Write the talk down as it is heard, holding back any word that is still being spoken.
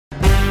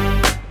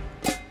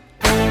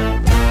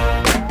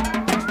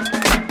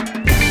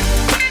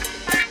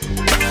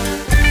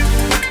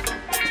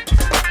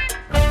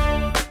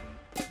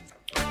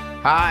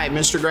Hi,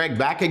 Mr. Greg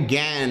back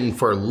again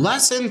for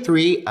lesson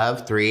 3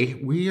 of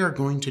 3. We are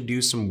going to do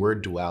some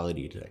word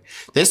duality today.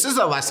 This is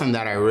a lesson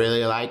that I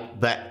really like,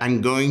 but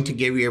I'm going to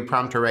give you a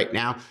prompter right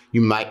now.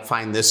 You might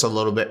find this a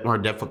little bit more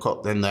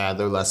difficult than the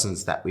other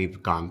lessons that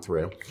we've gone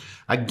through.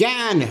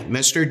 Again,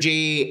 Mr.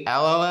 G,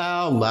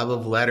 LOL, love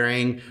of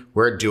lettering,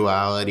 word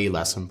duality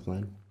lesson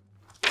plan.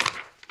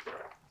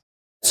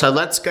 So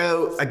let's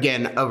go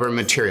again over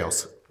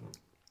materials.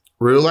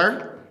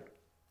 Ruler,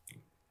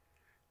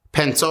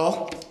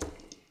 pencil,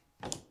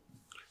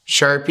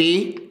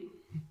 Sharpie,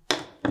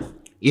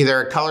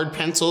 either colored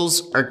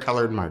pencils or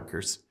colored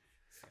markers.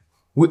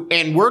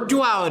 In word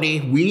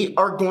duality, we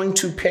are going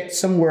to pick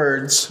some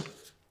words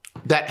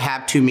that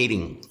have two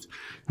meanings.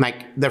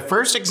 Like the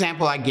first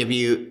example I give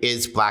you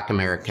is Black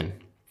American.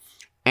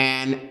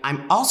 And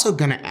I'm also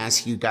gonna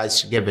ask you guys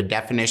to give a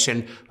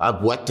definition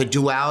of what the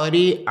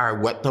duality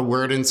or what the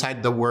word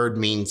inside the word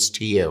means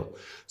to you.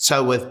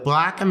 So with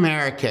Black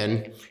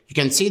American, you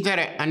can see that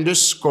I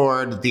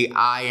underscored the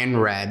I in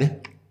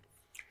red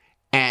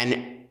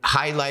and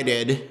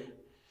highlighted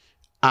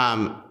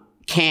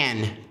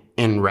can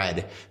in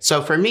red.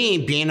 So for me,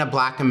 being a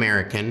Black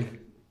American,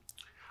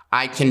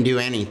 I can do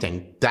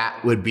anything.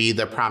 That would be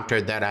the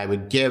prompter that I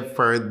would give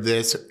for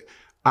this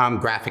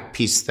graphic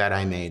piece that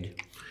I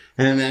made.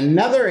 And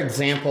another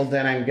example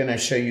that I'm gonna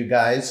show you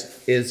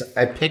guys is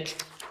I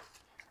picked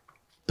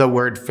the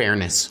word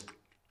fairness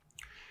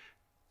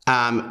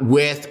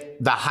with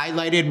the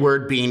highlighted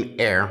word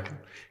being air.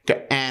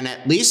 And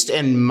at least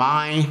in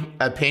my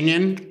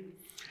opinion,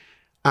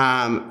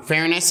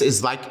 fairness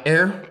is like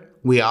air.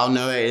 We all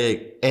know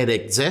it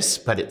exists,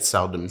 but it's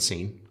seldom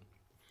seen.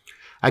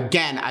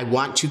 Again, I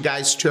want you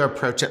guys to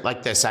approach it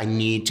like this. I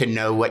need to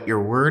know what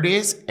your word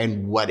is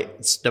and what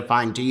it's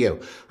defined to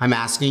you. I'm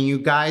asking you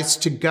guys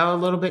to go a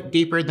little bit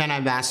deeper than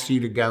I've asked you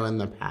to go in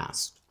the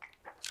past.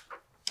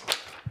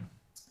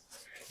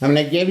 I'm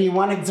gonna give you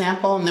one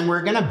example and then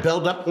we're gonna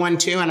build up one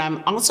too. And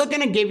I'm also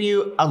gonna give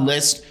you a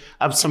list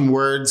of some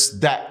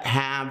words that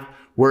have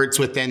words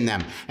within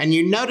them. And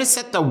you notice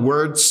that the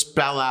words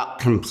spell out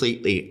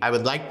completely. I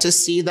would like to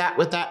see that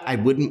with that. I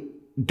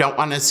don't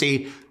want to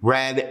see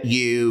red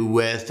U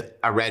with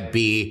a red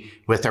B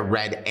with a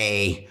red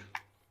A.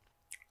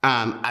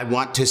 I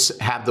want to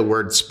have the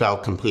word spell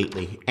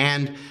completely.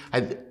 And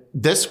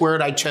this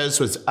word I chose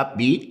was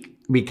upbeat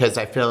because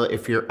I feel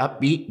if you're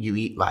upbeat, you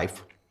eat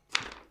life.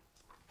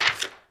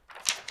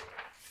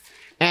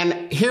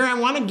 And here I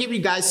want to give you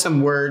guys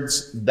some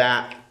words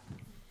that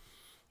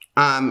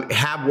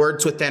have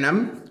words within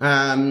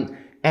them.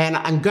 And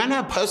I'm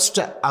gonna post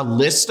a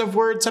list of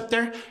words up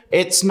there.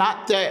 It's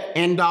not the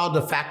end-all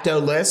de facto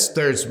list.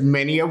 There's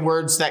many of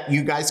words that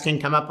you guys can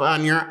come up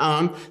on your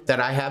own that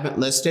I haven't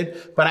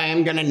listed, but I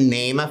am gonna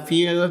name a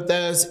few of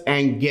those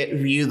and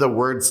give you the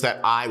words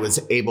that I was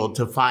able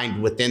to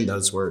find within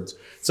those words.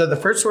 So the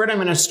first word I'm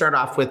gonna start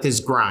off with is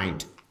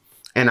grind.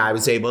 And I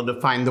was able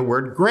to find the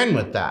word grin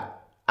with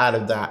that, out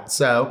of that.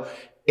 So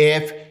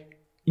if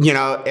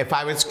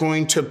I was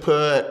going to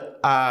put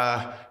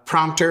a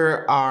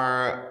prompter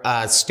or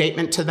a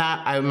statement to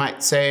that, I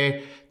might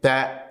say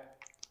that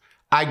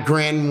I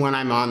grin when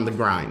I'm on the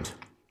grind.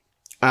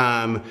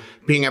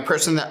 Being a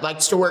person that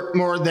likes to work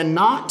more than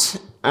not,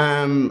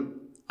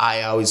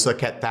 I always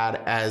look at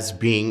that as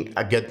being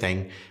a good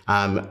thing.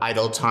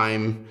 Idle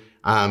time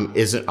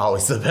isn't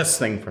always the best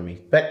thing for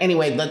me. But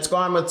anyway, let's go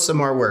on with some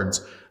more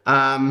words.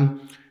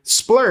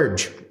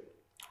 Splurge,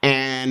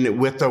 and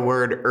with the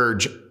word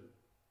urge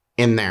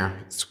in there,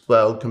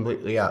 spelled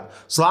completely out.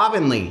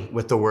 Slovenly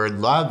with the word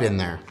love in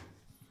there.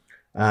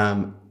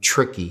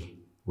 Tricky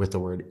with the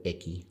word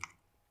icky.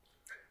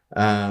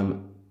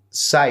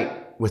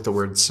 Sight with the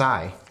word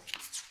sigh.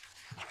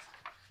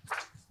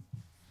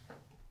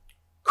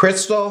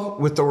 Crystal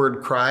with the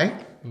word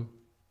cry.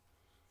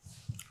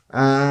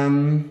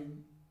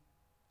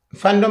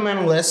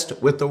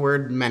 Fundamentalist with the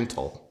word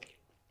mental.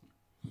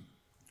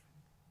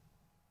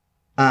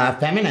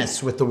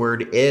 Feminist with the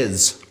word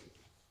is.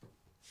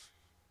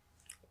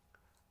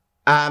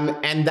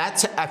 And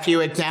that's a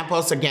few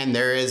examples. Again,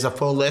 there is a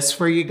full list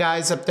for you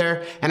guys up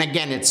there. And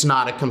again, it's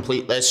not a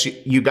complete list.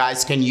 You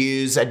guys can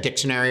use a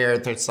dictionary or a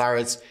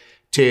thesaurus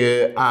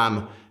to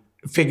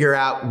figure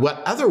out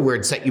what other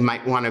words that you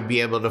might want to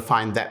be able to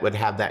find that would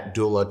have that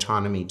dual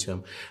autonomy to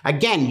them.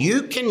 Again,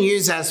 you can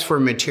use as for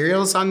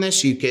materials on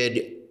this. You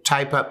could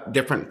type up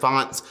different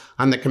fonts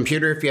on the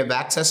computer if you have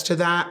access to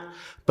that.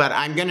 But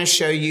I'm going to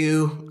show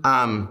you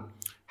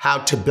how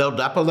to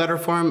build up a letter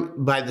form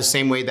by the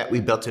same way that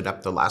we built it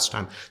up the last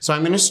time. So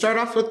I'm gonna start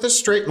off with the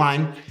straight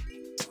line.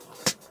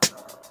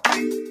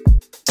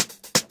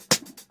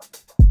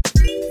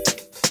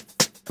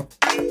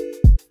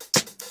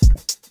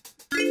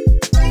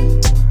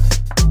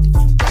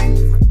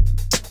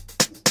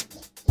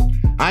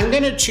 I'm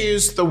gonna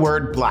choose the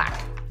word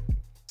black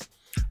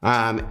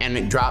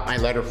and drop my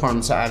letter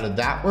forms out of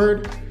that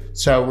word.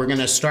 So we're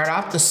gonna start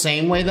off the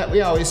same way that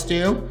we always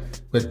do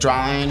with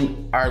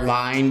drawing our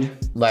lined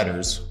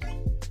letters.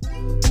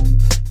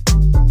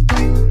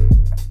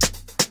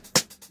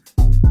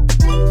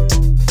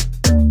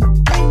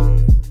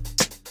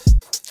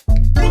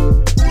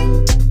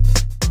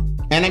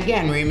 And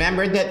again,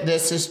 remember that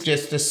this is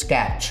just a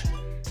sketch.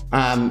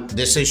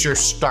 This is your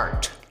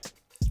start,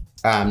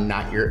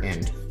 not your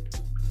end.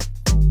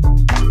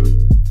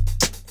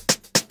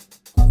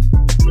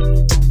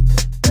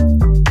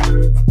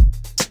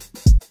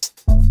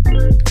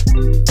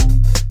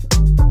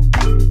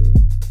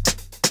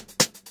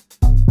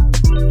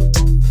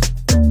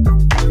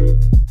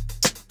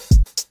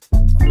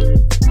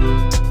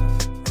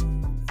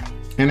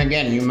 And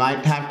again, you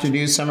might have to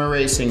do some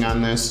erasing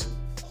on this.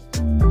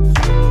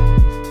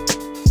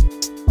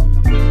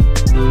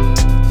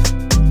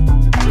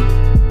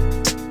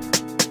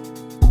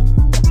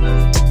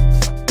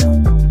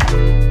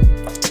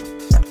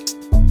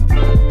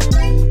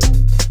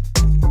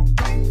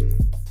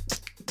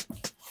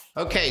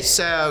 Okay,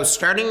 so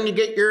starting to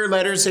get your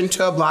letters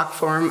into a block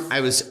form,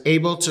 I was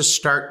able to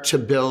start to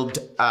build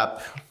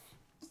up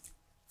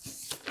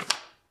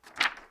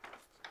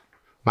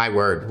my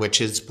word,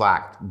 which is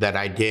black, that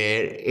I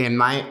did in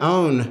my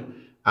own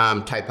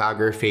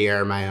typography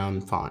or my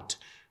own font.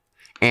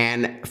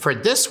 And for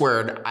this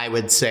word, I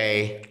would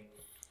say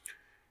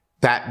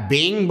that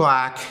being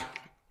black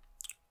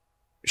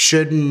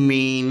should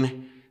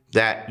mean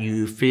that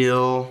you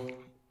feel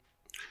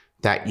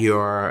that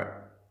you're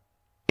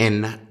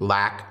in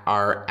lack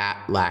or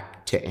at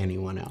lack to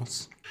anyone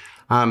else.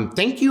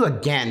 Thank you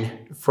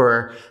again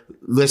for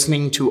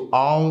listening to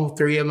all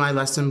 3 of my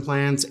lesson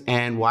plans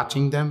and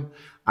watching them.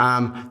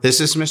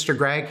 This is Mr.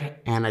 Greg,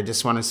 and I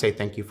just want to say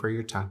thank you for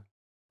your time.